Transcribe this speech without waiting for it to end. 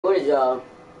What is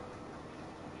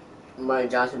Money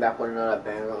Johnson back with another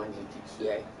banger on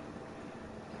GTA?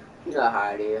 You know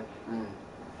how it is.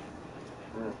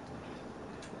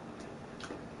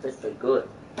 This is good.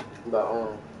 But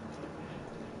I'm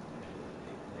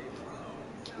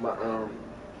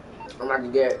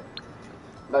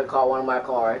about to call one of my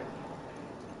cars,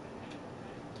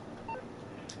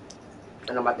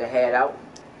 and I'm about to head out.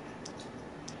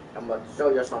 I'm about to show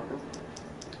you something.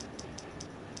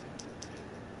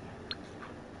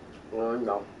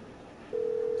 No.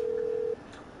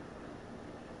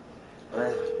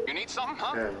 You need something,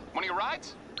 huh? One of your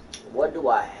rides? What do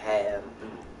I have?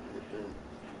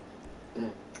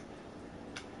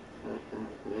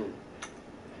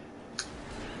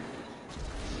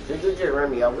 Did you just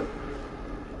run me over?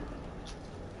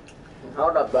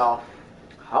 Hold up, y'all.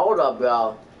 Hold up,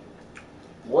 y'all.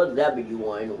 What level you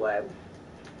want anyway?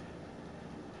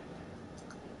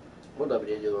 What level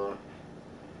did you want?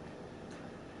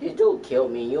 This dude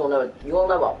killed me. You don't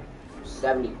level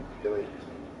 73.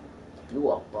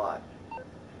 You a bot.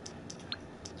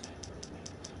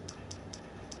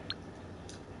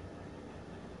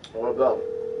 What about?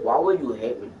 Why would you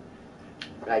hit me?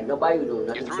 Like nobody would do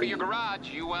nothing. You're through to your garage.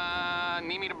 You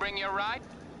need me to bring you a ride?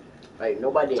 Like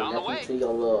nobody did nothing to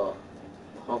your little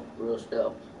hump, little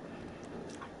stuff.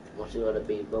 Want to see what it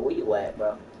be, but where you at,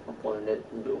 bro? I'm pulling it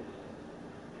and do.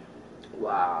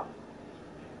 Wow.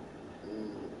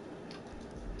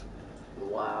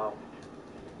 Wow.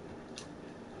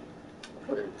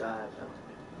 What a guy, though.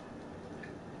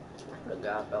 What a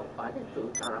guy, though. Why did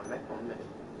you trying to make on me?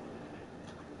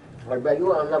 Like, bro,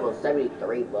 you on level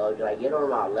 73, bro. Like, get on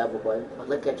my level, but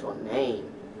look at your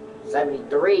name.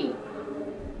 73.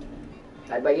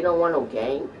 Like, bro, you don't want no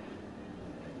game.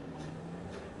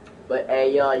 But,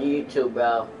 hey, y'all, YouTube,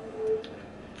 bro.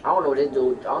 I don't know what this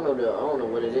dude, I don't know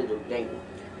what this dude think.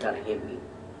 Trying to hit me.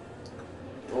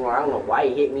 I don't know why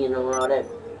he hit me and all that.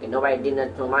 And nobody did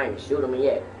nothing to him. I ain't shoot him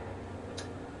yet.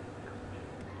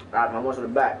 Alright, I'm to the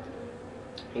back.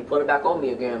 He put it back on me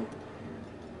again.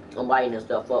 I'm lighting this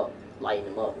stuff up. Lighting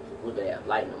him up. Look at that.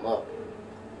 Lighting him up.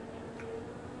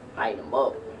 Lighting him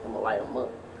up. I'm gonna light him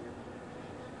up.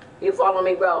 You follow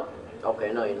me, bro?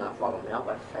 Okay, no, you're not following me. I'm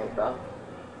about to say, bro.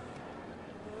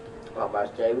 I'm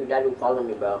about to say, we gotta do follow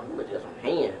me, bro. You better get some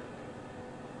hand.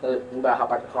 You better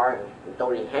hop out the car and throw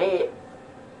his hand.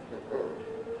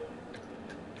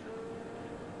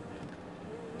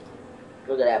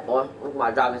 Look at that, boy. Look at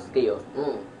my driving skills.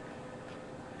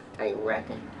 I ain't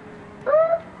wrecking.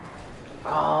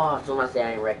 Oh, someone say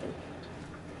I ain't wrecking.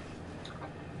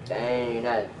 Dang,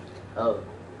 that. Oh.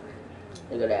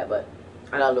 Look at that, but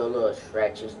I got little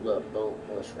scratches, little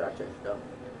scratches and stuff.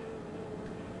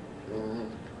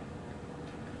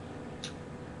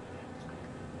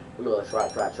 Little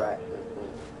try.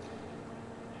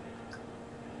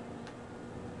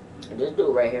 And this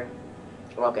dude right here.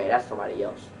 Okay, that's somebody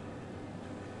else.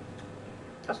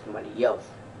 That's somebody else.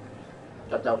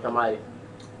 I thought somebody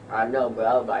I know, bro.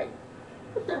 I was like,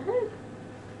 what the heck?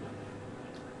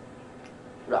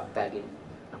 What up, faggot?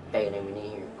 Faggot ain't in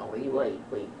here. Oh,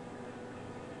 wait.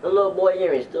 The little boy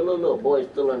here is still a little boy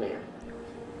still in there.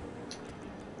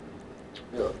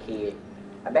 Little kid.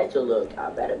 I bet he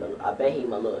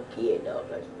my little kid though,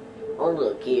 cause only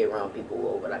little kid around people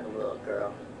over like a little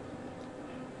girl.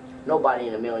 Nobody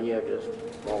in a million years just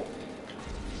won't.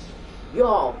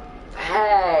 Yo,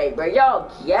 hey, bro, yo,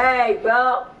 yay,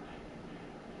 bro.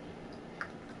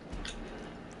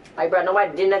 Like, bro,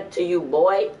 nobody did that to you,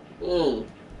 boy.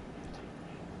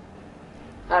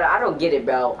 I don't get it,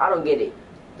 bro. I don't get it.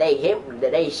 They hit,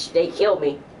 they killed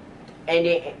me, and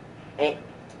then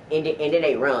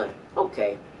they run.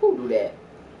 Okay, who do that?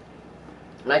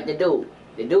 Like the dude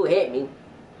hit me.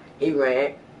 He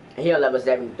ran. And he on level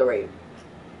 73.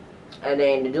 And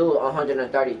then the dude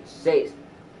 136.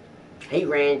 He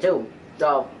ran too.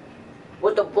 So,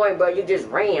 what's the point, bro? You just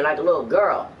ran like a little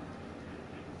girl.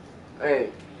 And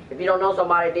if you don't know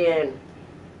somebody, then,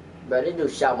 bro, this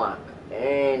dude shot my.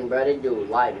 Dang, bro, this dude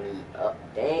lighted me up.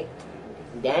 Dang.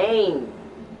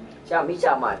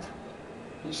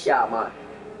 He shot my.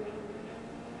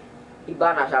 He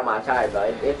better not shot my tire, bro.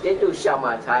 If this dude shot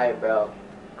my tire, bro,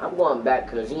 I'm going back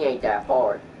because he ain't that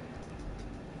far.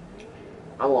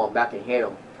 I'm going back and hit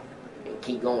him and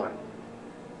keep going.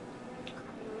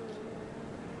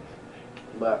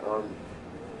 But,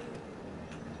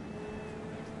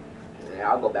 yeah,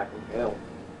 I'll go back and hit him.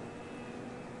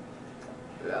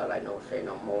 Yeah, like, no say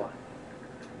no more.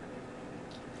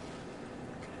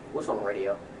 What's on the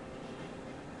radio?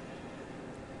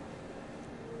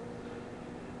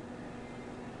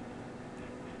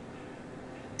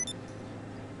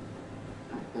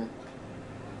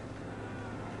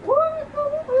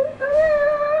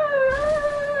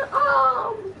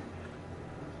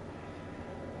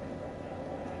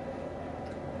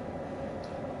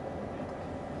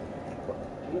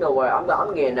 boy,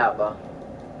 I'm getting up, bro.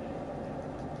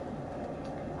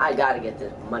 I gotta get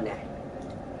this money.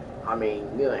 I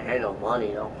mean, you ain't had no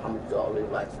money though. I'm just gonna leave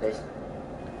like this.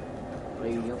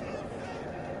 Leave you.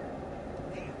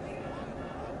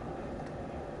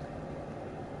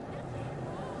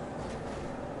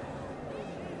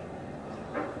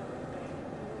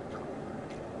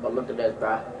 But look at this,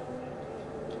 bro.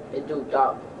 This dude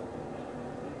thought.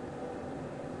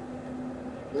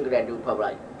 Look at that dude probably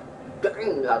like,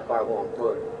 dang, got a car going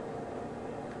through.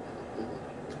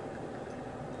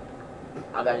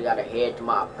 I gotta head to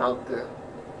my bunker.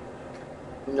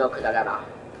 You know, cause I got a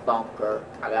bunker.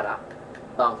 I got a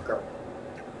bunker.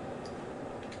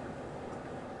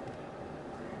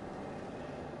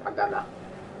 I got a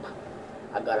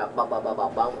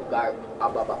bunker.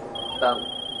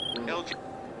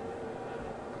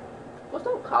 What's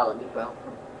up calling me, bro?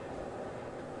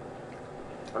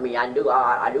 I mean, I do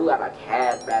got a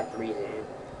cab batteries and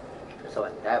stuff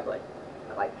like that, but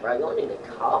like, bro, you don't need to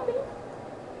call me.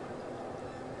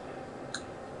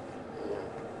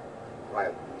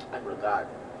 Right, I swear to God,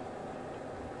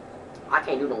 I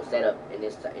can't do no setup in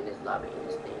this lobby in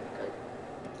this thing because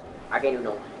I can't do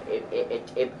no.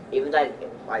 Even like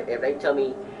if they tell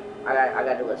me I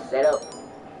gotta do a setup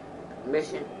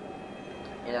mission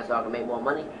and that's so I can make more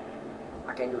money,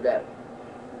 I can't do that.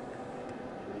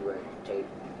 You ready to tape?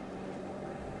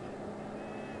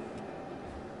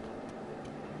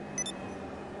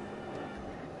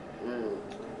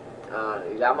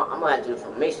 I'm gonna have to do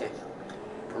some missions.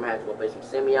 I'm gonna have to go play some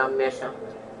Simeon mission,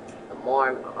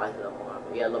 Lamar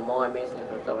mission,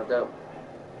 and stuff like that.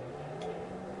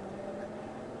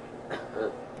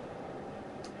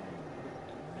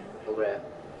 Over there,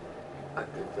 I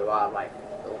can survive like.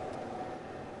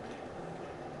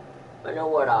 I know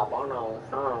what up, I know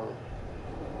some.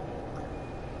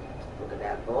 Look at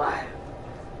that boy.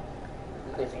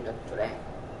 You can see nothing today.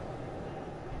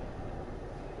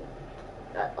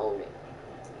 That only.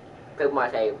 People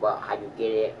might say, well, how you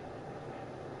get it?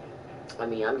 I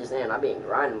mean, I'm just saying, I've been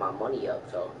grinding my money up,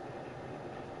 so.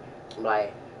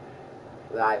 I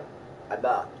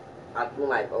spent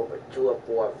like over 2 or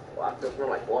 4, I spent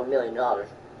like $4 million. $4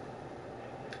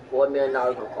 million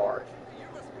on cars.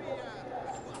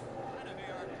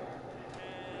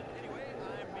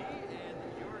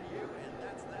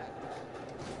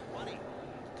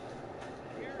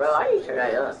 Bro, I need to turn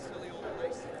that up.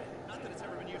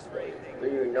 Do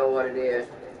you know what it is?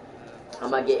 I'm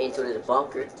gonna get into this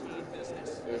bunker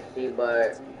and see,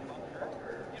 but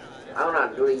I don't know how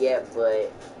to do it yet.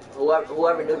 But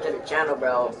whoever new to the channel,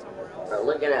 bro,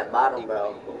 look at that bottom,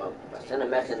 bro. Send a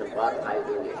message in the bottom how you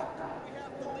do this.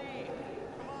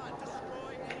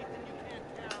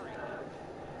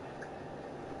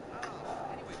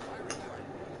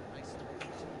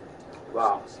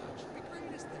 Wow.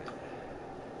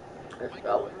 Let's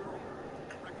go.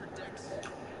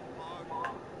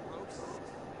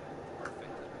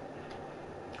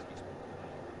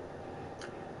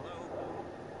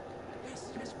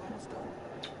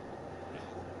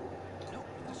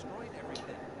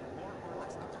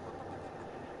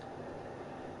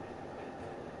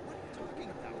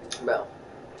 Bro,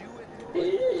 did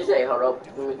you just say hold up?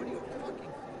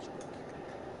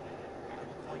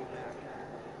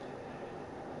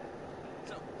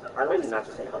 I really not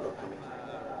to say hold up to me.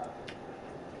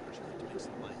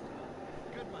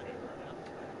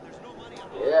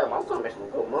 Yeah, I'm gonna make some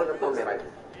good money. I'm gonna make like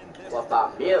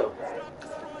 $5 million.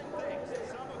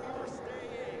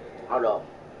 Hold up.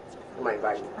 You might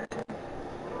invite me.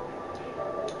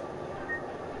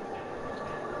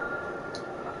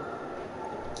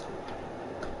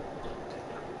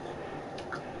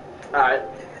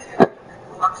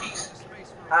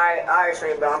 Alright,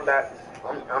 stream, bro. I'm back.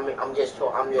 I'm just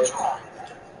gonna just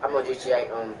like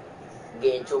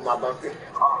get into my bunker.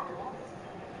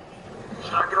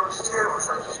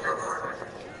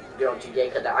 Get on TJ,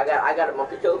 cause I got a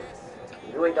bunker too.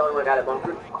 You ain't the only one that got a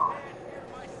bunker.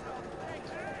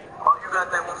 Oh, you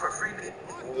got that one for free?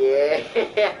 Yeah,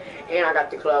 and I got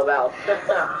the club out.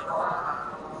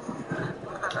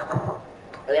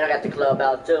 And then I got the club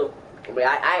out too. But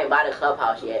I ain't bought the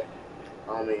clubhouse yet.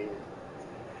 I mean,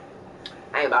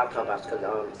 I ain't bought the clubhouse because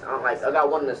I'm like, I got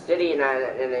one in the city and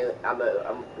I'm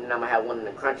gonna have one in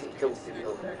the country too.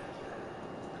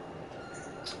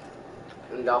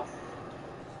 You know.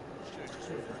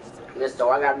 And so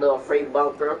I got a little free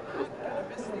bunker.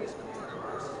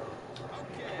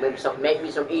 Make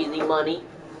me some easy money.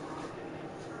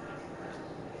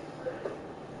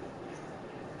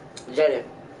 Jaden.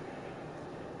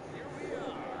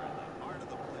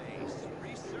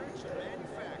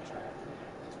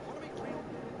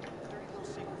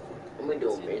 What we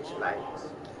doing, man? bitch, like.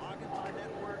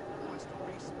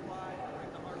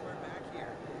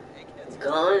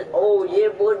 Guns? Oh yeah,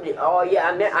 boy. Oh yeah,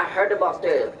 I heard about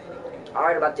that. I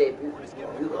heard about that.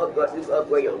 You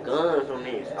upgrade your guns on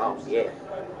this. Oh yeah.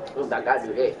 I gotta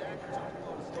do that.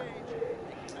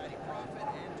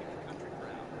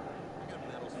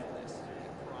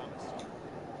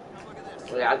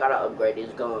 Yeah, I gotta upgrade these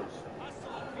guns.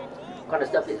 What kind of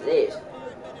stuff is this?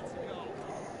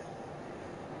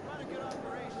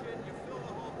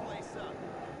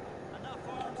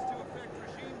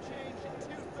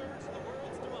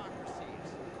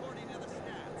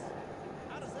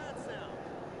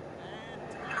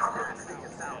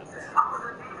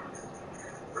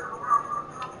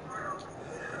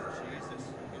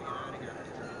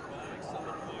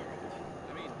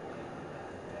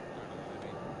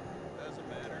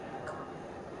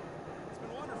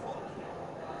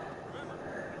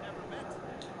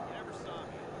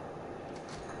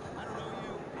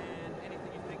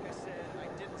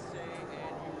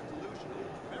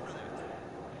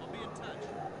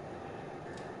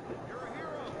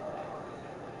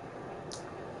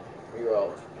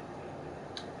 Hero.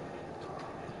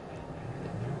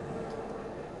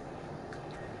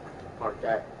 Mark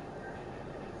that.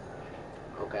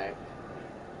 Okay.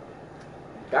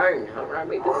 Darn, how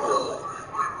many people do it?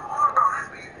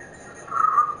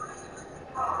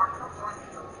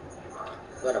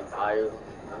 Got a bio.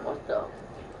 What the?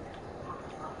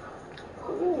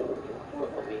 Ooh,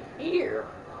 look over here.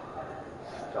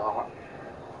 Stop.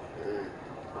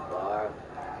 Bar.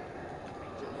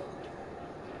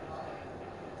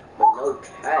 But no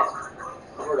cat.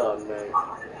 Hold on, man.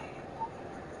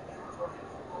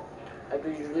 I do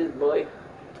you this, boy.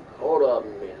 Hold up,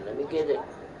 man. Let me get it.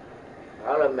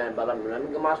 Hold up, man. But let me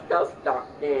get my stuff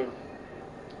stocked in.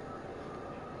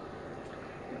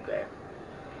 Okay.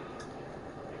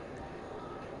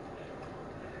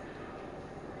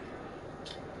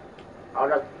 All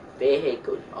the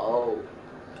vehicles. Oh.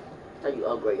 I thought you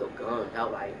upgrade your guns. I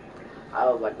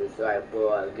was about to say,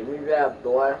 boy, give me that,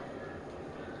 boy.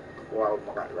 Boy,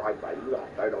 right by you,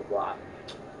 I don't know.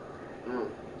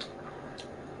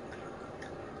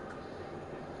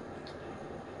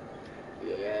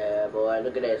 Yeah, boy,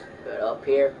 look at this. Go up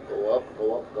here, go up,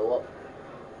 go up, go up.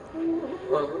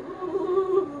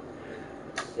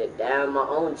 Sit down in my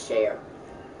own chair.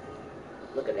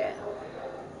 Look at that.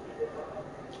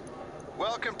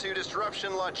 Welcome to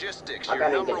Disruption Logistics, I your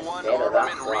gotta number get one set up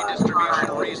armament outside.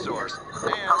 redistribution resource,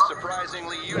 and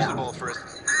surprisingly usable for...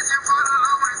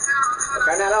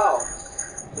 Turn that off,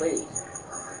 please.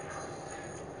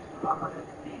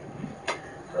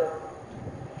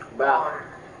 Bro,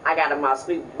 I got in my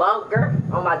sweet bunker.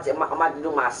 I'm about to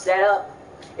do my setup.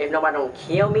 If nobody don't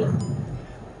kill me.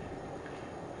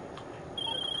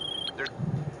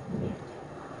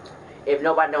 If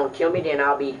nobody don't kill me, then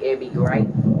it'll be great.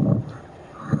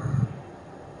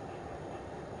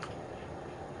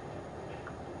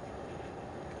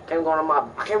 I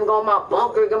can't go in my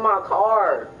bunker, get my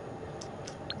car.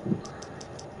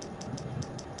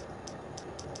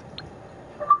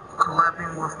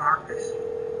 Collabing with Marcus.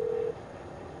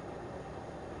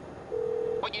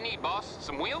 What you need, boss?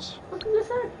 Some wheels? What did you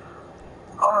say?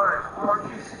 Alright,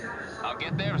 Marcus. I'll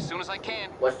get there as soon as I can.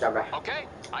 What's up, bro? Okay,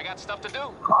 I got stuff to do.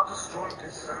 I'll just join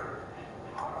this server.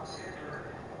 I don't see it.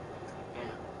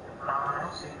 I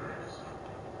don't see it.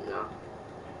 No.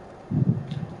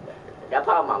 That's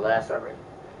probably my last server.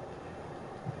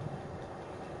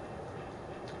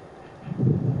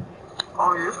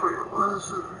 Oh, yeah, for your last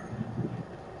server.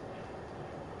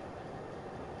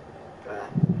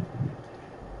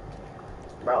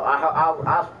 Bro, I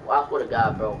swear to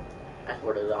God, bro. I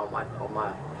swear to God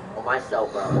on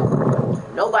myself, bro.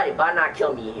 Nobody better not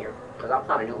kill me here, cause I'm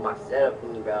trying to do my setup for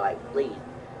me, bro. Like, please,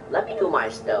 let me do my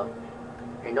stuff,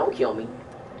 and don't kill me.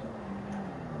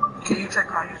 Can you check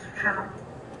my YouTube channel?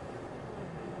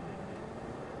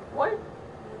 What?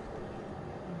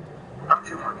 Not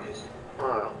you, Marcus. I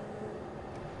don't know.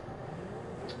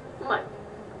 What?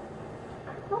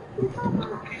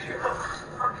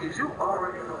 Marcus, you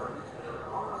already know.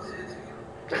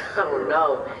 I don't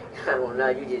know. I don't know.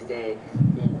 You just said.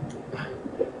 I'm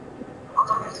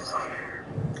talking to something.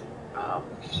 Oh.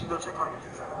 You should go check my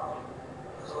YouTube channel.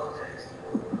 That's all it takes.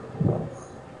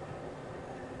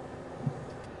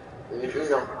 You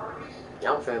know.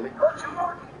 Y'all feel me?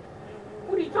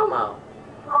 What are you talking about?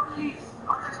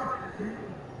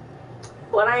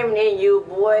 Well, I ain't in you,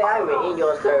 boy. I'm in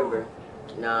your server.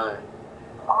 Nah.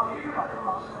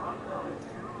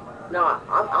 No,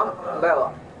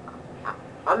 bro.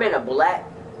 I'm in a black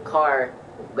car,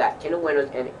 got tinted windows,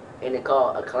 and it's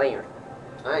called a Clarion.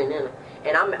 I ain't in it.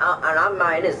 And I'm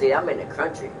not in the city. I'm in the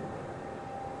country.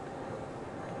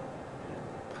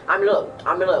 Look.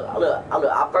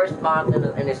 I first spawned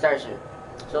in the station.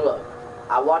 So look,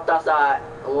 I walked outside.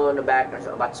 I went in the back. I'm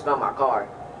about to spell my car.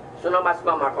 So I'm about to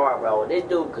spell my car, bro. This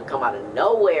dude could come out of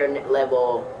nowhere.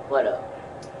 Level what up?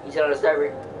 You still on the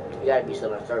server? You gotta be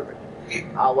still on the server.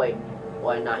 Oh wait.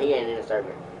 Well, no, he ain't in the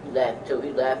server. He left too.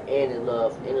 He left and his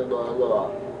little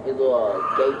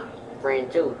gay friend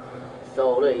too.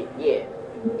 So look, yeah.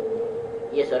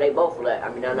 So they both left. I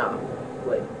mean, no.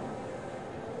 Wait.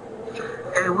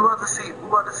 Hey, we about to see if this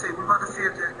girl, we about to see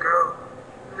if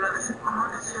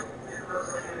this girl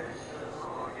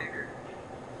nigger.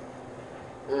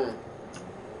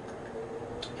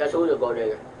 That's who's a gold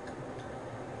digger.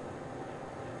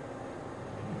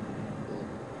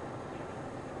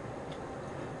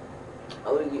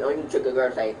 Only trick a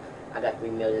girl say, I got 3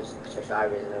 million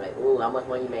subscribers, and they're like, ooh, how much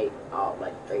money you made? Oh,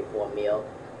 like 3-4 mil.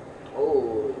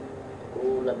 Ooh,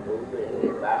 look,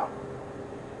 wow.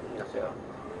 That's it.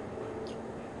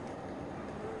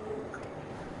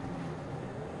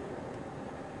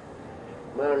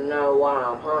 But know what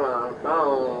I'm on.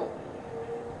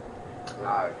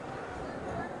 Alright.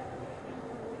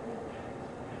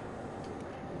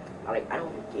 I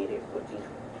don't get it with these.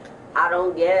 I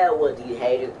don't get it with these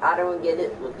haters. I don't get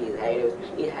it with these haters.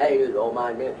 These haters on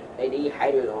my neck. Hey, these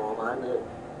haters on my neck.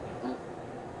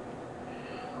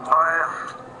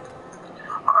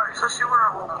 Alright, so she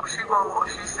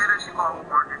said that she going to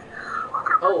market.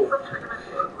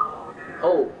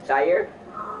 Oh, Sire?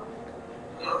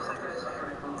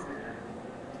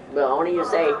 But only you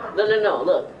say, no,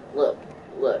 look.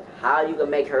 How you can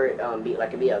make her be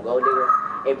a gold digger?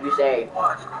 If you say,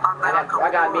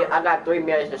 I got 3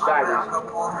 million subscribers.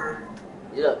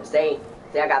 Look, say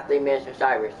I got 3 million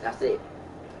subscribers. That's it.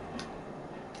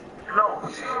 No.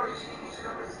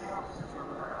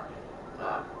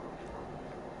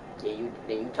 Then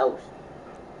you toast.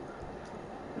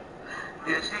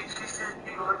 Yeah, she said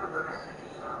you look at the message.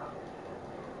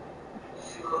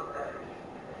 She looked at it.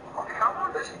 Okay, how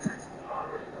long does she text me?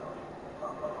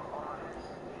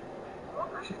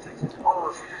 She takes it.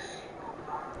 Oh,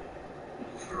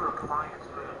 she replying to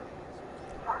it.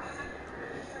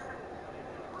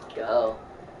 Go.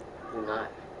 Do not.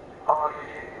 Oh,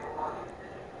 yeah.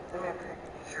 Let me pick a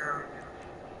picture.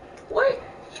 What?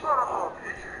 She got a whole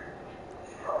picture.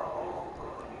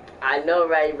 I know,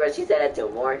 right, bro? She said that to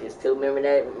Marcus too. Remember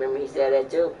that? Remember he said that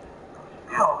too?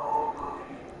 Yo.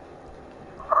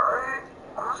 Alright.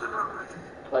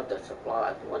 What the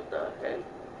supplies? What the heck?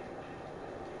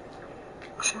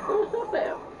 Who's up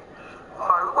there?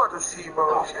 Alright, we're about to see,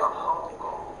 bro. I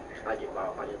just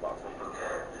bought something.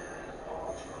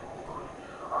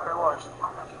 Alright, watch.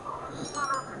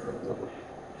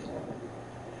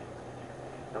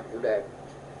 Don't do that.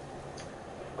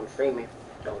 I'm streaming.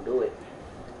 Don't do it.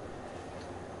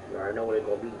 You already know what it's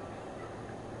gonna be.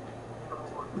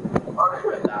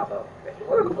 Alright. Nah, bro.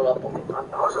 Where pull up on me? I'm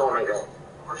going to go.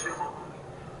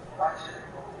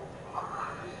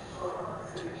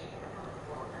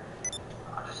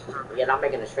 Yeah, I'm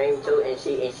making a stream too, and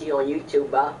she on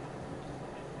YouTube, bro.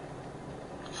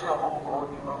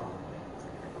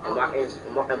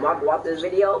 And Mark watch this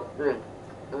video.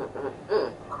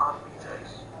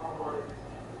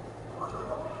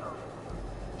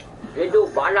 This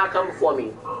dude, why not coming for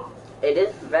me? If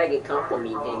this faggot come for me,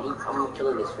 then I'm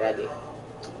killing this faggot.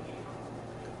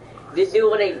 This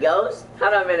dude when it goes,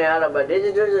 hold on a minute, but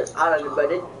this dude just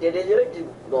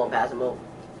going past him over.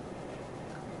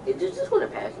 It just want to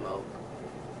pass him over.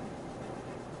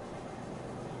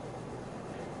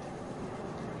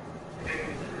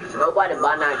 Nobody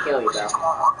but not kill you, bro.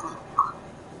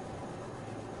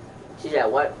 She said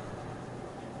what?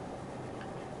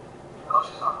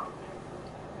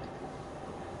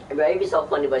 Bro, it'd be so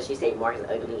funny, but she said Mark is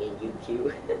ugly and you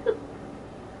cute.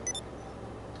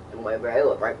 And boy, bro, it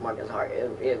would break Marcus' heart.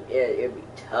 It'd be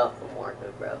tough for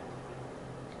Marcus, bro.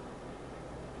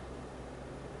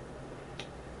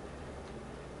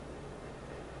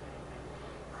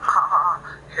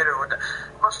 Hit her with that.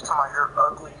 Most of the time, you're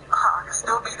ugly. I can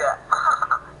still be that.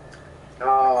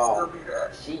 Oh, still be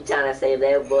that. she trying to say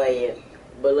that boy,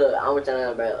 but look, I'm trying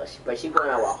to, bro. But she going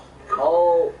out a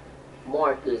whole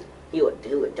Marcus. He would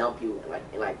dump you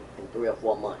in 3 or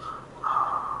 4 months.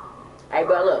 Hey,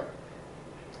 bro, look.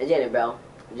 Jenny, bro.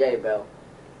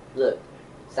 Look.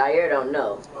 Sire don't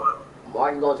know.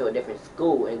 Mark going to a different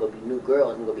school and gonna be new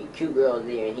girls and gonna be cute girls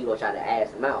there, and he gonna try to ass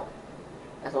them out.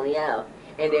 That's on the out.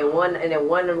 And then one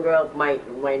of them girls might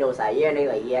know Sire, and they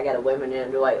like, yeah, I got a boyfriend,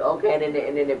 and they're like, okay, and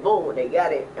then they boom, they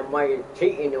got it, and Mark is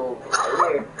cheating on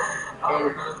Sire.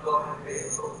 And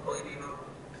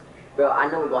Bro, I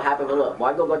know what's gonna happen. But look,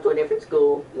 boy, go to a different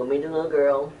school. You'll meet a little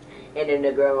girl, and then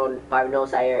the girl will probably know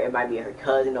side it might be her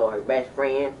cousin or her best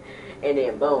friend, and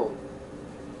then boom,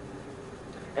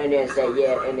 and then say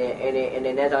yeah, and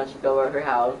then that's how she go over her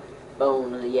house.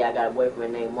 Boom, yeah, I got a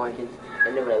boyfriend named Marcus,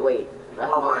 and then like, wait, that's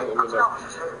mine, and then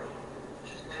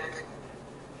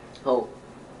oh,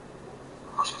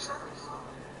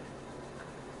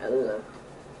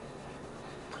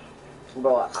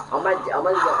 bro, I'm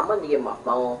about to get my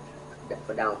phone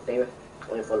for downstairs,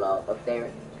 and for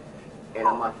upstairs, and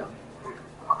I'm about to.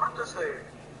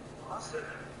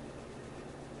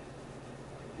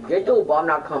 This dude bomb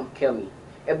not come kill me.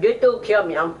 If this dude kill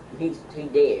me, he's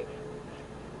dead.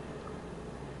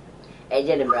 Hey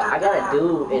Jenny, bro, I got a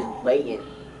dude is waiting.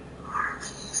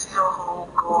 See your whole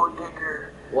gold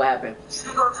digger. What happened? She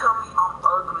gonna tell me I'm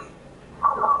ugly.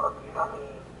 I'm not ugly. I mean,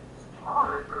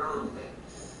 alright, girl.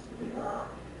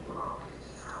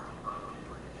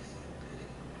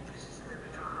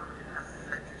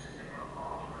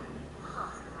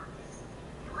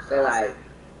 So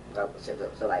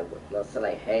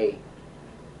like, hey,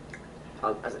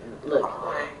 look,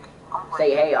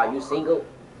 say, hey, are you single?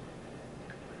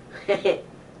 Say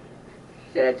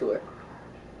that to her.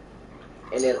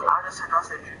 And then, I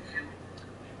said you cute.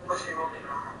 But she won't be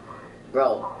wrong.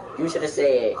 bro, you should have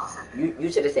said,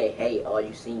 hey, are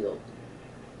you single?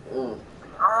 Mm.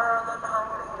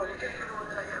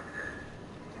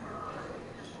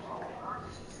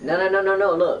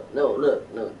 No,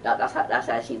 look. That's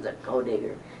how she's a gold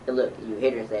digger. And look, you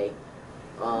hit her say,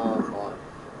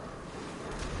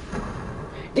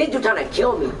 this dude trying to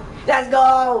kill me. Let's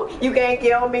go! You can't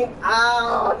kill me.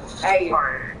 Oh,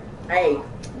 hey,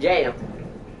 Jam.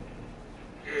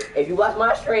 If you watch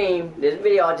my stream, this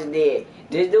video I just did,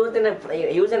 this dude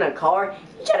was in a car.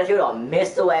 He tried to shoot a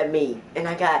missile at me, and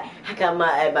I got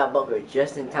my bunker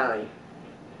just in time.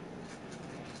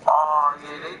 Oh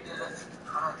yeah, they did that.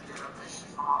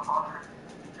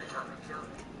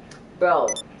 Bro,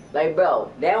 they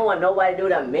don't want nobody to do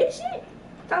that mission.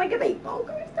 Trying to get their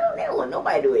bunker and stuff. They don't want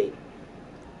nobody to do it.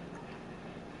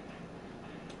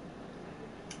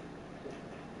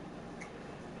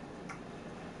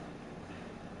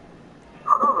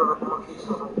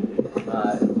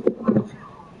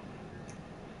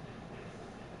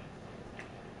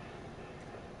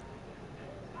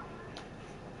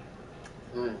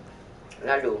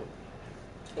 I do.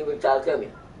 He was trying to tell me.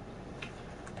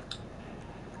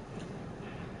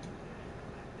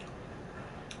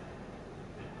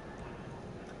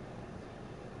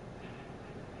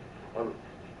 I'm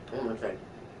gonna say.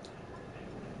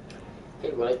 He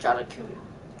really tried to kill me.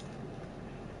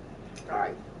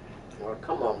 Alright. Well,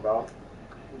 come on, bro.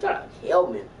 You trying to kill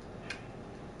me.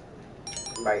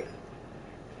 Right.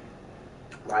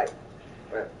 Like,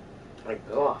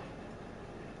 God.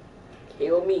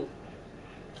 Kill me.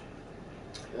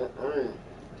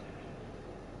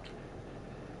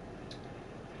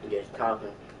 Just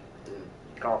talking.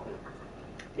 Talking.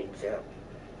 Himself.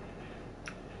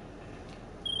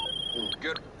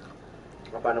 Good.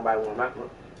 I find nobody want my phone.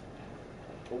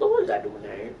 What was I doing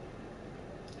there?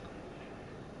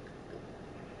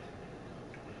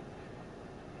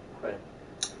 But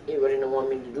he really didn't want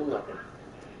me to do nothing.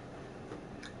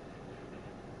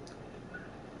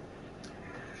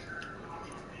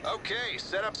 Okay,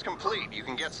 setup's complete. You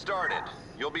can get started.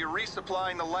 You'll be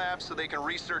resupplying the lab so they can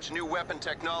research new weapon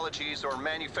technologies or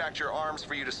manufacture arms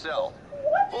for you to sell.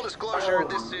 Full disclosure,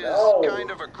 this is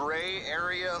kind of a gray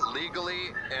area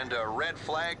legally and a red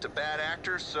flag to bad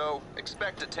actors, so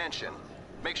expect attention.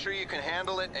 Make sure you can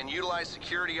handle it and utilize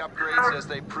security upgrades as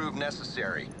they prove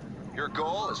necessary. Your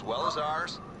goal, as well as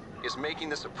ours, is making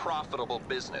this a profitable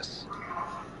business.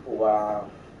 Wow.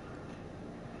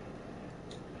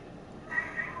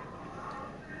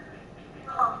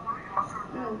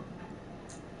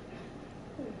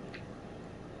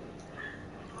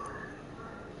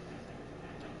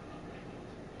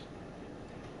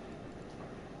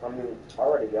 I mean,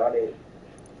 already got it.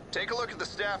 Take a look at the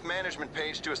staff management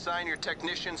page to assign your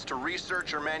technicians to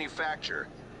research or manufacture.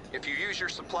 If you use your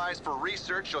supplies for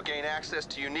research, you'll gain access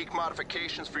to unique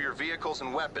modifications for your vehicles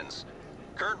and weapons.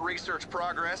 Current research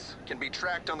progress can be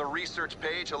tracked on the research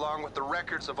page along with the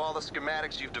records of all the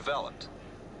schematics you've developed.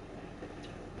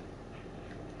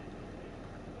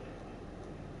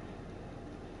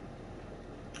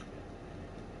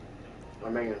 I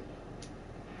mean,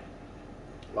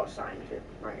 about science here,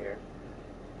 right here.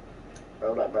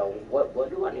 Bro, like, bro, what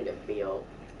do I need to build?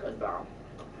 Cause, bro,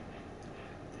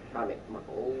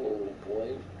 oh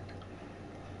boy.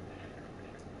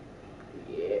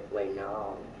 Yeah, wait,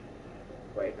 no,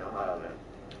 hold on, man.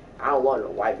 I don't want no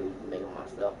white dude making my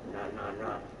stuff.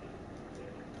 Nah.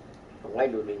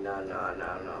 White dude, no.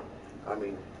 I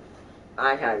mean,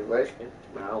 I ain't trying to be racist,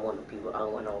 but I don't want the people. I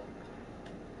don't want no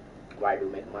white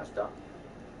dude making my stuff.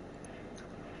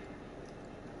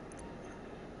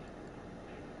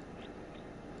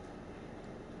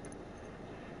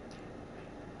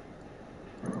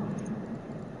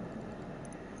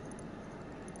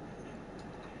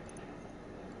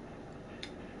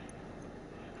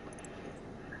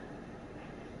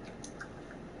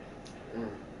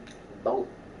 Both.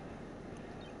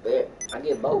 Yeah, I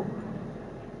get both.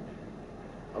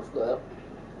 Both good.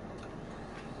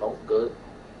 Both good.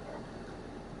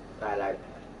 I like,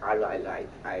 I like,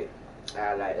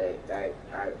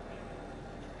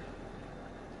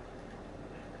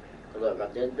 look,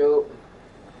 got this dude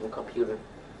on computer.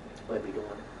 What be doing?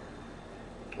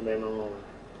 And then,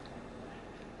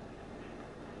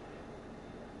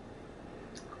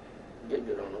 this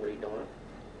dude don't know what he doing.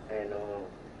 And,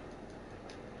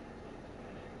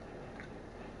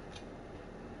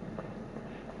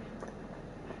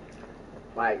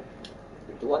 like,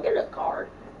 do I get a card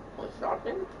on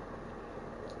something?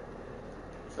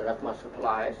 So that's my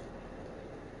supplies.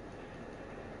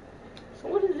 So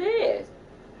what is this?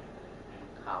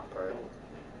 Copper.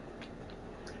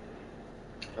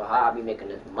 So how I be making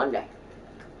this Monday?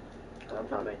 I'm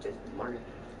trying to make this Monday.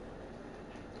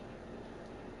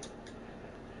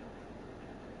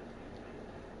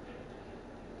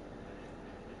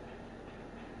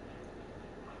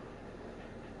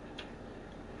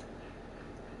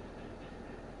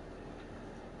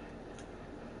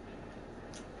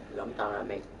 I'm trying to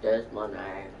make this money.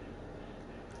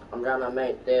 I'm trying to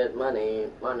make this money.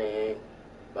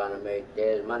 Trying to make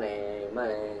this money.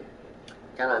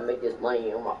 Trying to make this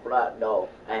money on my block, though.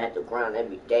 I have to grind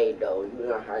every day, though. You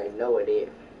know how you know it is.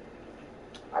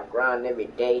 I grind every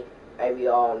day, every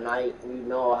all night. You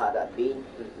know how that be.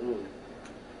 You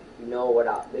know what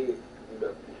I be.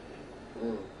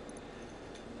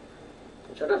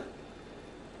 So that's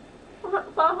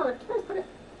 500 for that.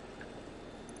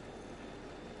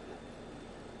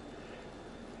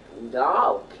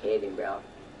 Y'all kidding, bro.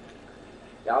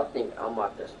 Y'all think I'm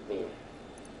about to spend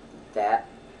that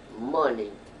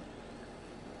money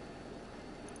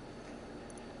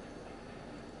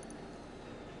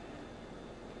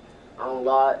on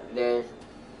lot this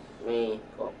mean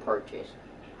for purchase?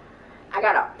 I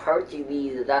gotta purchase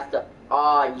these. That's the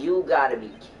you gotta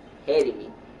be kidding me.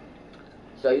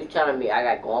 So you telling me I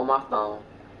gotta go on my phone,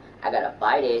 I gotta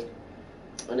buy this,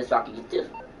 and then so I can get this.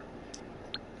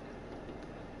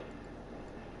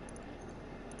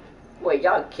 Wait,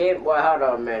 y'all kidding? Boy, hold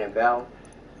on a minute, bro.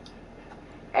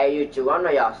 Hey, you two, I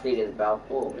know y'all see this, bro.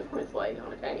 Oh, this one's like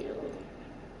on the game.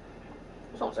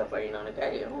 This one's like on the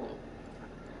game.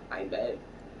 Ain't bad.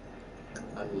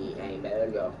 I mean, ain't bad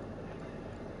at all.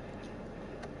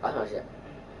 I said,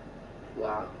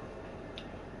 wow.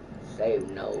 Save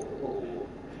no.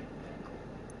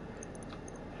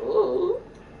 Ooh.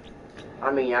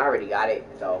 I mean, I already got it,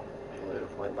 so what's the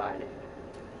point buying it?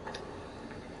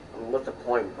 I mean, what's the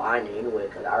point buying it anyway?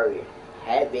 Because I already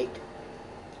have it.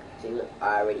 See, look,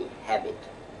 I already have it.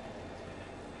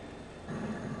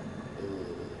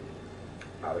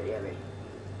 I already have it.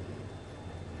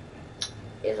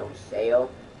 It's on sale.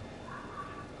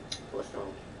 What's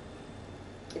on?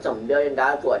 It's $1 million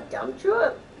for a dump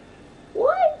truck?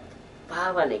 What?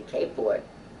 500K for it?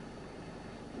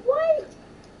 What?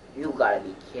 You gotta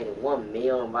be kidding.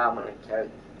 1,500K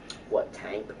for a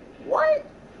tank? What?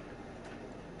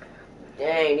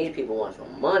 Dang, these people want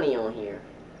some money on here.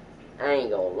 I ain't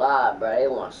gonna lie, bro. They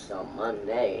want some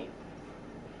money.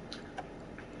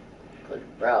 Cause,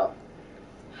 bro,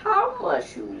 how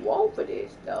much you want for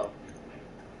this, though?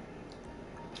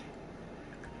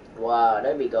 Wow,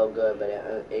 that'd be go good, but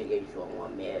it gives you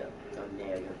 1 million.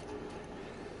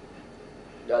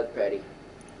 That's pretty.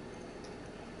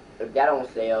 If that on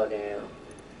sale, then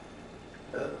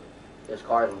this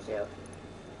car's on sale.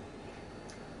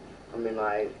 I mean,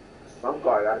 like, some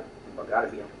car gotta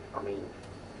be. I mean,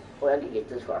 well, I can get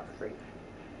this car for free.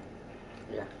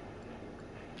 Yeah,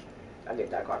 I get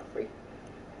that car for free.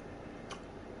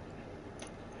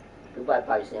 People are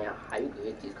probably saying, how you could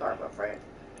get this car for free?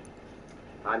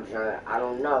 I'm trying. I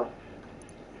don't know.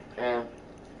 And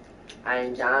I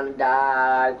ain't trying to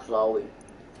die, Chloe.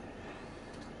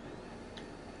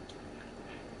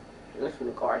 Listen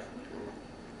to cars.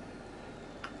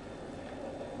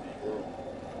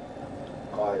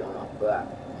 Cars on the back.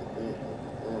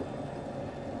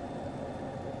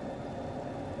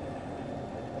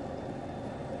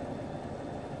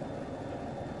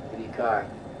 Give your car.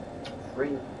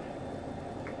 Free.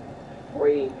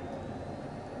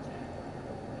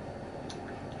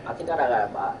 I think I gotta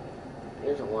buy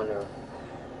Just wonder.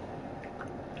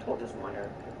 I just wonder.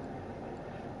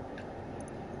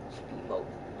 Speedboat.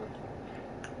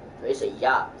 It's a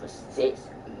yacht for $6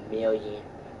 million.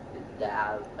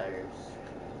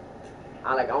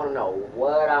 I don't know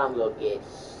what I'm gonna get.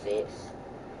 $6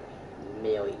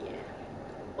 million.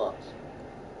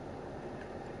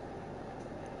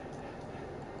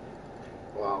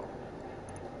 Well,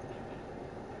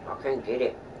 I can't get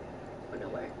it. But no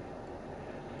way.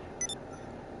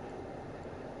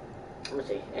 Let me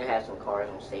see. It has some cars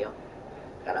on sale.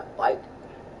 Got a bike.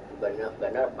 Got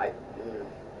another bike.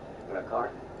 Got a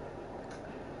car.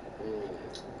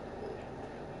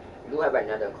 Do I have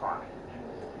another car?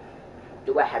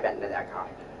 Do I have another car?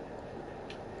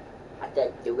 I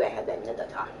said, do I have another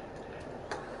car?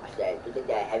 I said, do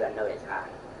they have another car?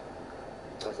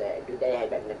 I said, do they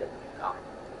have another car?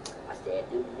 I said,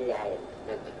 do they have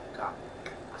another car?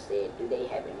 I said, do they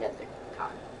have another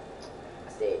car? I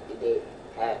said, do they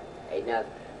have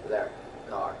another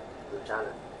car? We're trying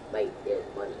to make this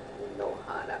money. You know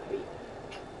how that be.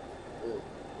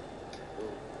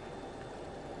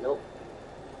 Nope.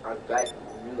 I got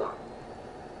you on.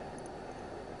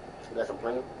 You got some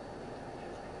plane?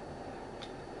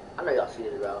 I know y'all see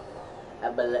this, bro. I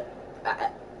believe.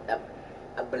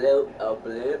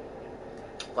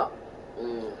 Fuck. I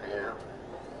know.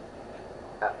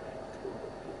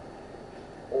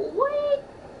 What?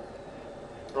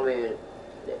 I mean,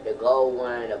 the gold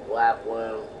one, the black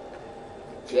one,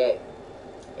 the jet,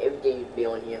 everything you be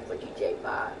on here for GTA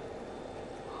 5.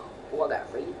 Oh, I got a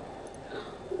free.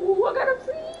 Oh, I got a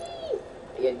free.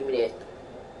 Yeah, give me this.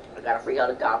 I got a free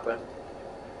helicopter.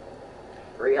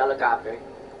 Free helicopter.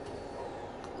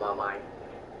 My mind.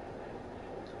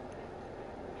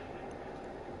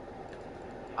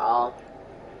 All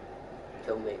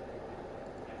to me.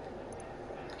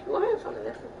 Do I have something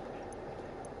different?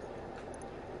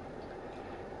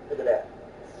 Look at that.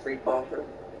 Free bumper.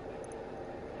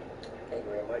 Thank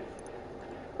you very much.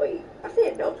 Wait, I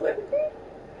said no to everything?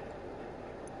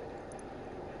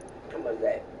 How much is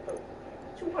that?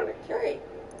 200K.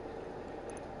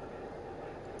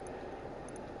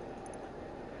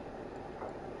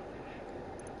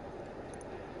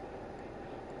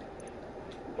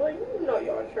 Well, you know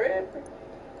y'all tripping.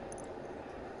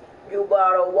 You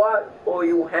bought a what? Or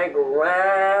you hang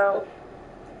around?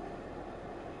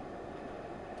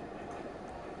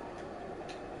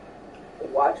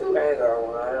 Why you hang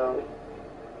around?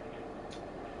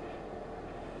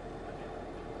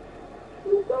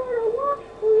 You bought a what?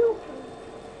 Or you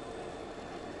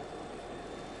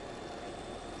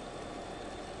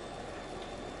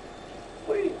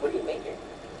What are you making?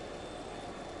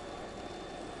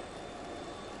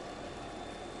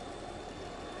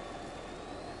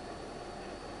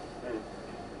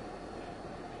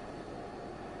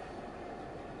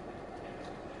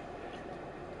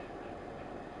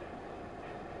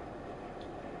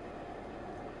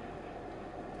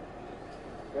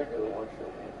 That dude wants to shoot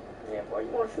me. Yeah, boy, you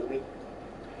want to shoot me?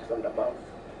 From the boss.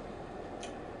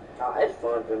 Oh, it's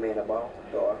fun for me in the ball.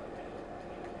 Tell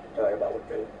everybody what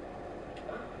to do.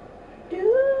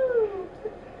 Dude!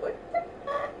 What the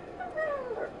fuck?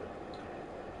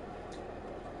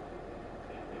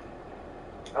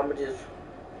 I'ma just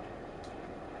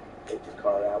take this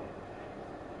car out.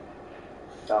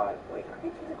 Side. Wait, I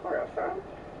can't take the car outside.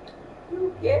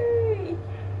 You gay!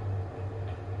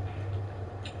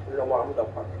 You know what? I'm gonna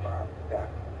park the car back.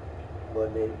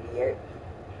 But then here.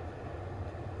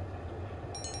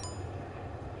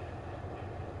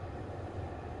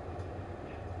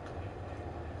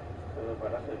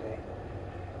 But that's okay.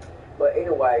 But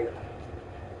anyway,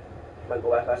 I'm gonna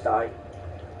go back outside.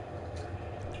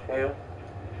 And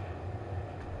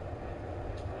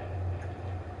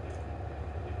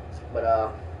but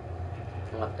I'm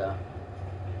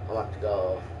about to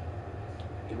go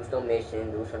do some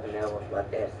mission, do something else like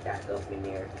that, stack up in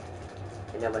there.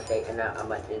 And I'm gonna say, and I'm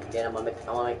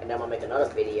gonna make another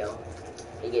video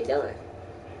and get done.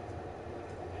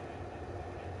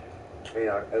 You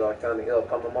know, they're gonna tell me, yo,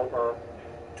 come on, mom.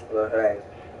 They're gonna say,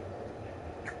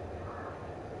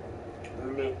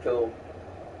 you need to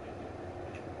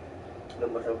do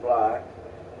my supply.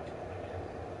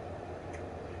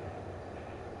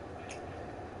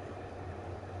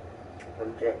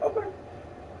 I'm saying, okay.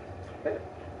 Okay.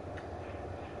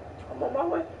 I'm on my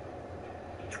way.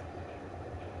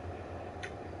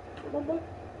 I'm on my way.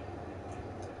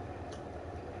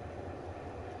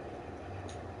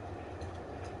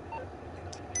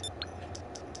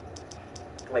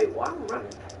 Wait, why am I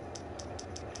running?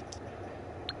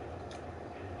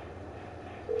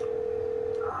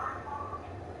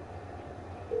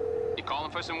 You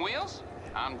calling for some wheels?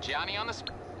 I'm Johnny on the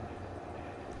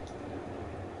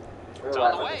It's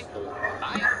on the way.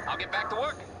 I'll get back to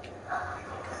work.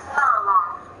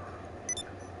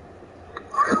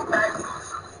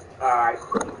 Alright.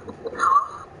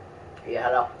 Yeah,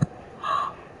 hello.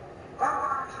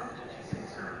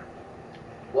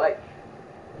 What?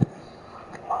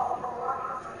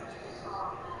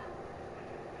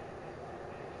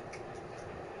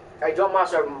 Hey, join my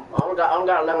server. I only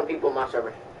got 11 people in my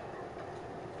server.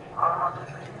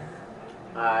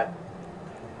 Alright.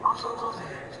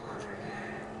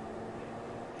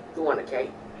 200K.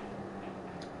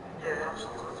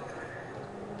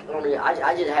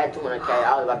 I just had 200K.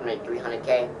 I was about to make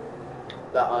 300K.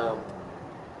 But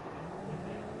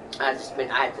I had to spend.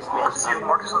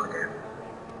 Marcus on the game.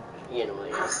 You know,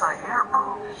 yeah. It's like, yeah,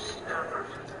 bro.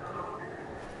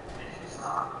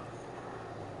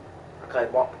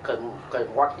 Because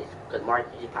Marcus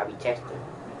is probably texting.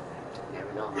 You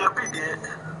never know. Yep, he did.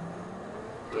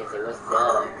 Yeah, say what's up?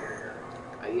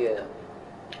 Oh yeah.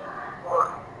 What?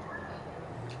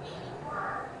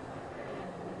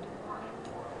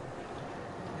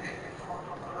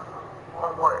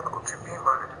 On what? What you mean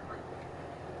by it?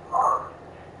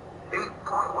 8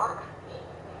 point what?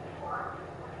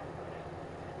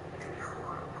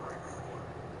 84.4.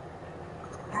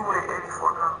 You weigh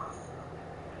 84 pounds.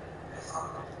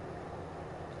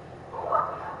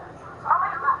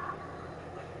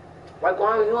 Why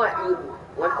going you want you?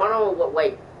 What's going on?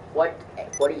 Wait, what?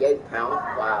 48 pounds?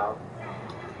 Wow.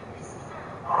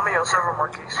 I'm in your server,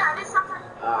 Marquise.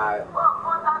 Alright.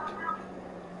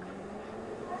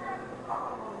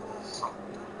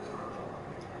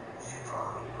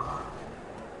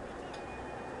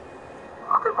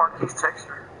 I think Marquise texted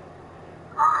her.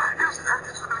 Yes,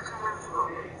 that's what I told her.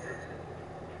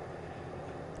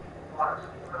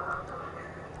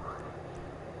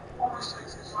 Almost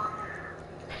texted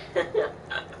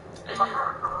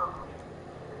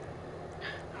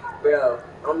Bro,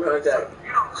 I'm gonna tell you.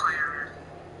 You don't play her.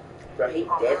 Bro, he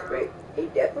desperate. He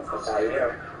desperate for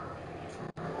Sayer.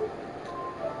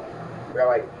 Bro,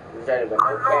 like, you said it with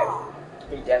no cap.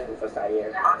 He desperate for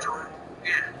Sayer. I'll join.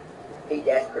 Yeah. He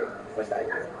desperate for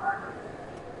Sayer.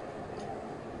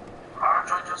 I'll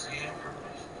join just see him.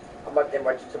 I'm about to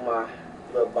invite you to my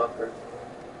little bunker.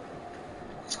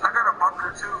 I got a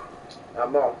bunker too.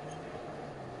 I'm on.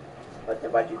 I'm about to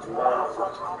invite you to mine.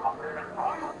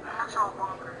 That's your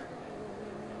bunker.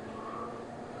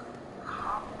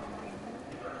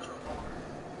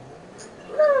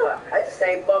 No, that's the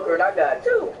same bunker that I got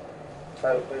too. So,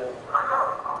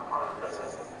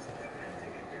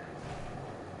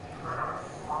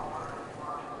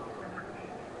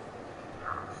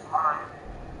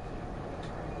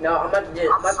 no, I'm about to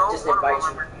just invite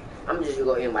you. I'm just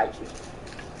gonna invite you.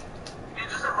 You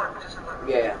just invite me, just invite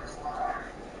me. Yeah.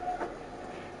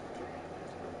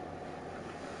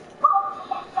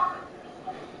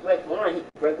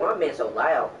 Rick, why being so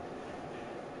loud?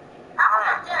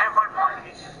 Alright, invite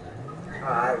Marquise.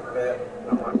 Alright, man.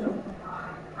 I'm on some.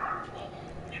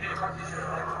 You didn't Marquise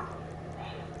invite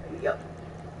me? Yep.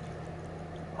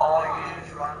 Oh, yeah,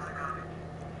 you got it.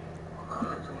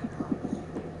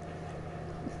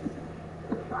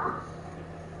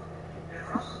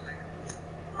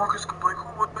 Marcus Blake,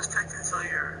 who was texting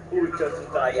Sayer? Who was just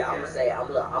started? Yeah, I'm gonna say, I'm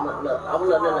look.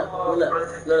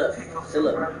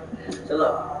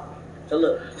 So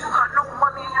look. You got no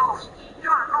money in yours. You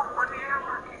got no money in your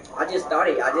Marquise. I just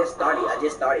started. I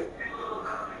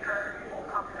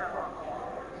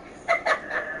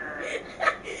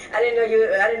didn't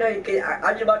know you could.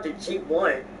 I just bought the cheap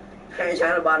one. I ain't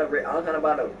trying to buy the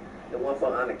one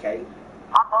for 100K.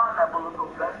 I'm buying that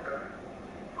bulletproof vest.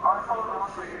 I'm following the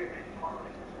one for you.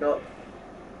 No.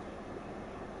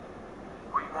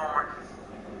 What you want, Marcus?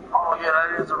 Oh, yeah,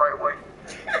 that is the right way.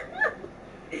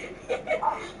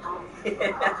 I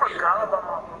forgot about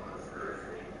my business.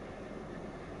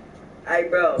 Hey,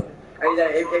 bro.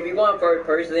 If you're going first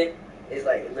person, it's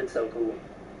like, it looks so cool.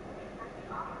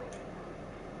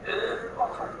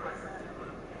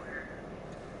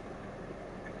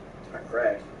 I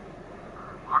crashed.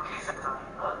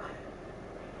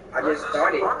 I just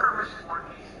started.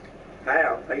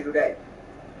 How? How you do that?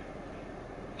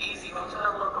 Easy, go to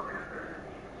that little computer.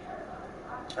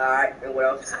 Alright, and what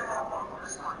else?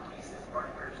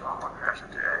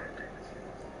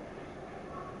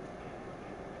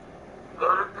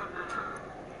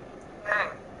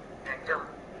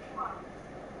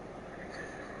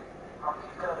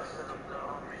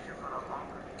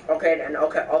 Okay,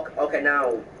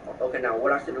 now,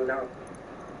 what else to do now?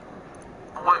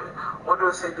 What do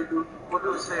it say to do? What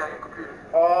do it say on your computer?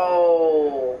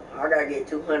 Oh, I gotta get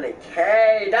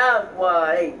 200K. That's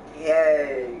why.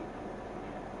 Hey.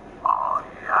 Oh,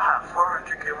 yeah, I have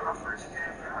 400K when my first game.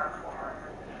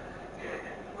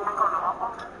 You wanna come to my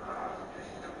bunker?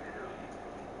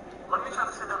 Let me try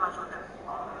to sit down at your desk.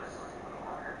 You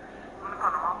wanna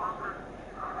come to my bunker?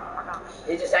 I got this.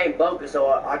 It's the same bunker,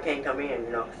 so I can't come in,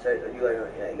 you know. So you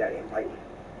gotta invite me.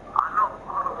 I know.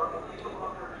 Hold on.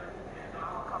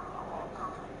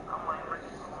 I'm like,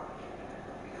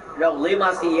 No, leave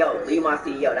my CEO. Leave my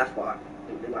CEO. That's why.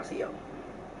 Leave my CEO.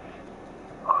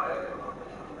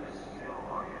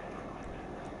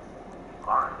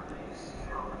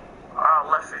 I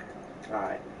left it.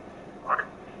 Alright.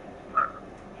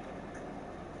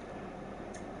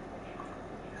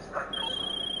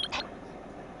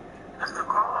 That's the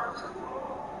car.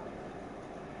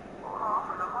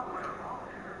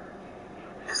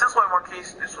 Is this way,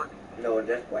 Marquise? This way? No,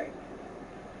 this way.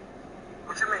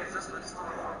 What you mean? Is this way?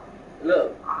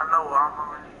 Look. I know. I'm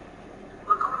already.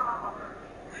 Look, come on.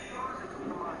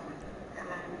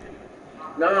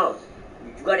 No.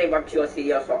 You gotta invite your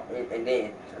CEO so, and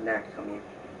then so now I can come in.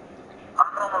 I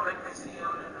know I'm gonna make this CEO.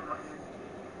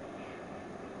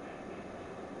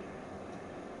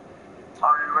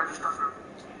 Are you registered for?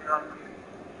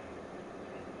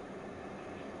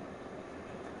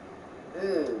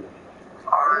 Yeah.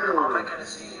 Alright, I'm making a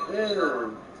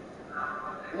CEO.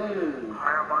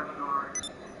 Hire money or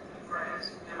friends.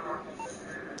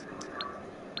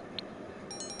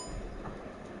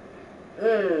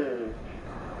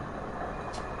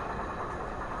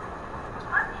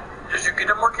 Did you get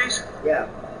the Marquise? Yeah.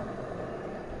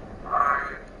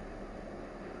 Alright.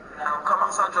 Now come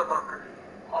outside your bunker.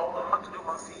 I'm about to do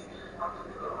my feet.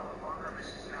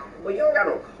 But you don't got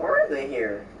no cars in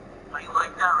here. Are you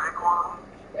like that, Raekwon?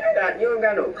 You don't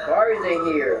got no cars in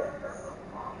here.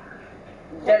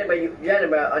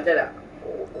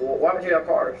 Why would you have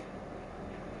cars?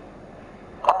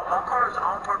 Oh, my cars, I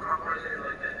don't park my cars here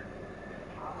like that.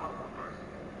 I don't park my cars.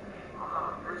 I'm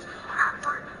not rich.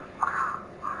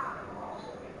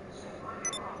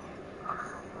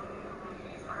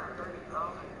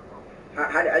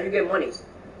 How do you get money?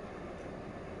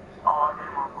 Oh, I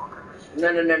need my bunker mission.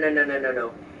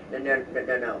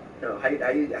 No. How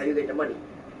you get the money?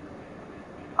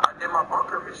 I did my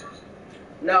bunker missions.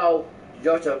 No,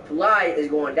 your supply is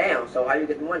going down. So how you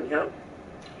get the money, huh?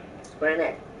 Explain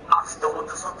that. I stole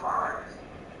the supplies.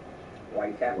 Why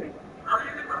you capping? How do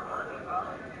you get the money? How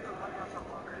do you get the money out your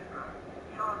bunker?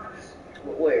 You know what I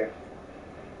mean? Where?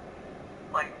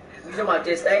 Like, You talking about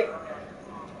this state? You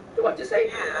talking about this state?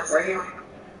 Yeah, that's right here.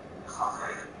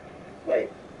 Wait,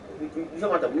 you talking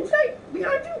about the blue state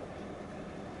behind you?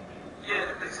 Yeah,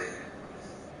 the big city.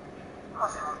 I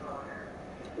see what's going here.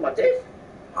 What this?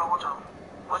 Oh, what y'all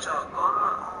go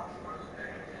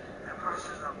to and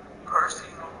personal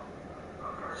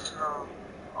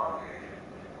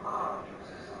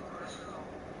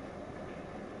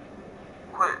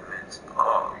equipment.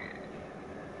 Oh, yeah.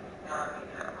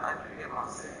 I need to get my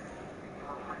safe.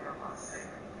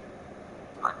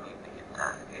 I need to get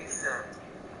that ASAP.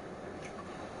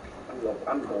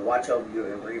 I'm gonna watch over you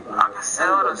and breathe on I you. can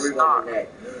sell the stock. I'm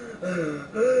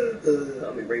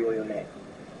gonna breathe on your neck.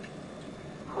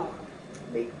 Who?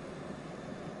 Me.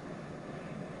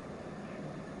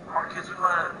 Marcus, we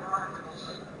might